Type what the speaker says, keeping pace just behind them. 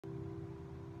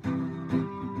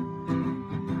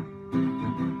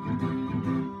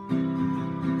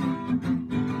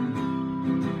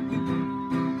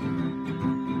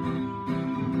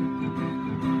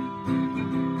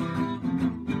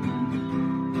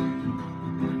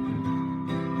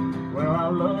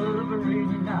love a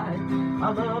rainy night.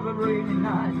 I love a rainy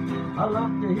night. I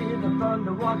love to hear the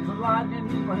thunder, watch the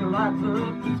lightning when it lights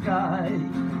up the sky.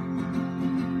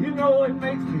 You know it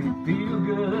makes me feel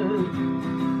good.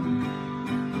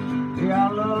 Yeah,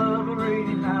 I love a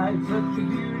rainy night, such a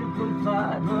beautiful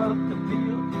sight. Love to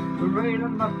feel the rain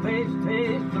on my face,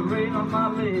 taste the rain on my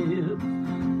lips,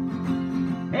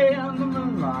 and the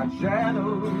moonlight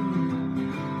shadows.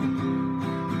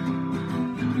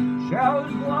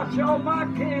 Showers wash all my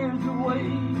cares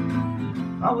away.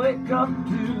 I wake up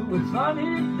to a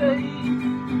sunny day.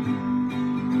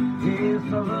 Yes,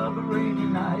 I love a rainy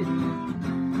night.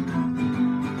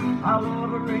 I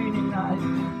love a rainy night.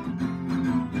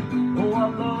 Oh, I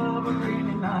love a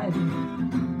rainy night.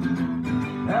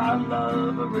 I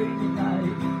love a rainy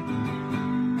night.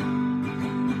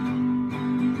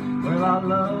 Well, I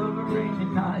love a rainy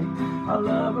night. I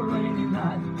love a rainy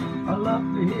night. I love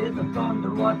to hear the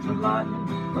thunder, watch the lightning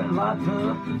when it lights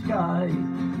up the sky.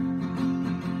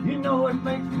 You know it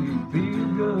makes me feel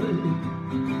good.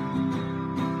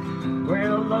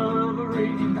 Well, I love a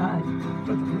rainy night, such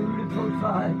a beautiful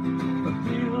sight. To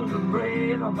feel the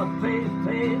rain on my face,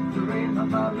 taste the rain on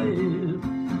my lips,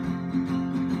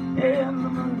 and the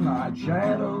moonlight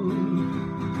shadows.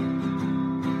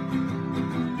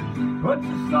 Put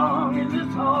the song in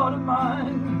this heart of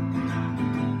mine.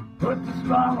 Put the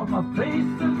smile on my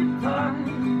face every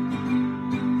time.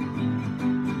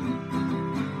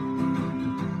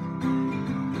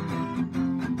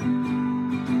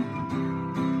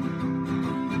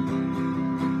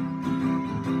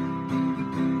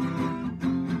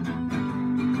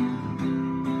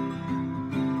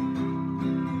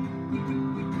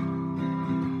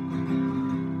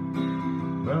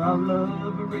 Well, I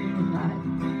love a rainy night,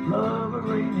 love a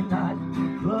rainy night.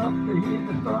 Love to hear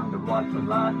the thunder, watch the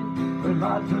lightning when it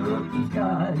lights up the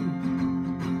sky.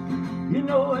 You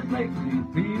know it makes me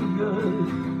feel good.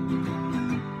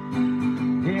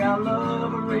 Yeah, I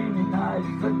love a rainy night,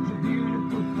 such a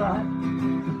beautiful sight.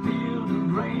 To feel the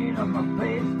rain on my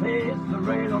face, taste the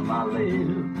rain on my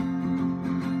lips,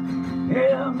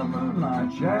 and the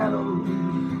moonlight shadows.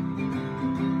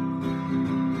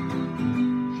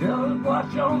 Shall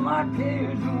wash all my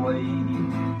cares away.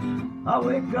 I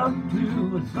wake up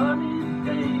to a sunny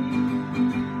day.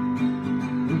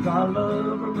 'Cause I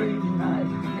love a rainy night.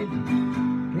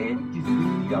 Can't you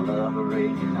see I love a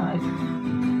rainy night?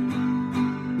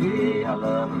 Yeah, I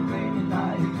love a rainy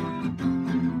night.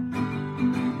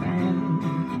 And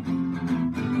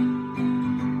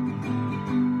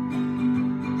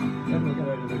let me get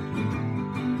out of this one.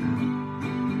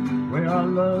 Well, I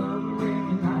love a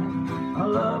rainy night. I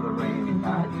love a rainy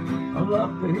night. I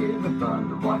love to hear the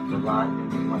thunder, watch the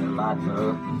lightning when it lights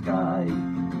up the sky.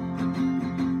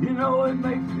 You know it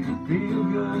makes me feel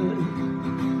good.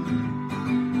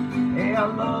 Yeah, I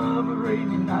love a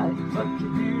rainy night, such a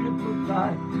beautiful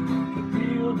sight. To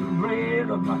feel the rain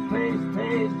on my face,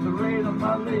 taste the rain on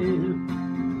my lips,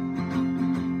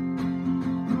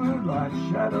 moonlight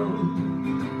shadows.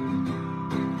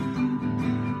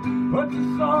 Put the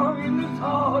song in this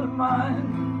heart of mine.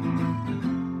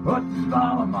 Put the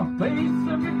smile on my face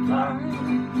every time.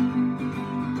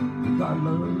 'Cause I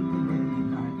love a rainy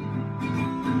night.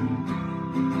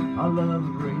 I love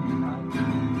a rainy night.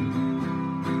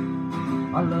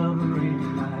 I love a rainy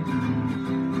night.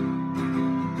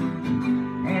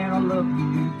 And I love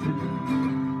you too.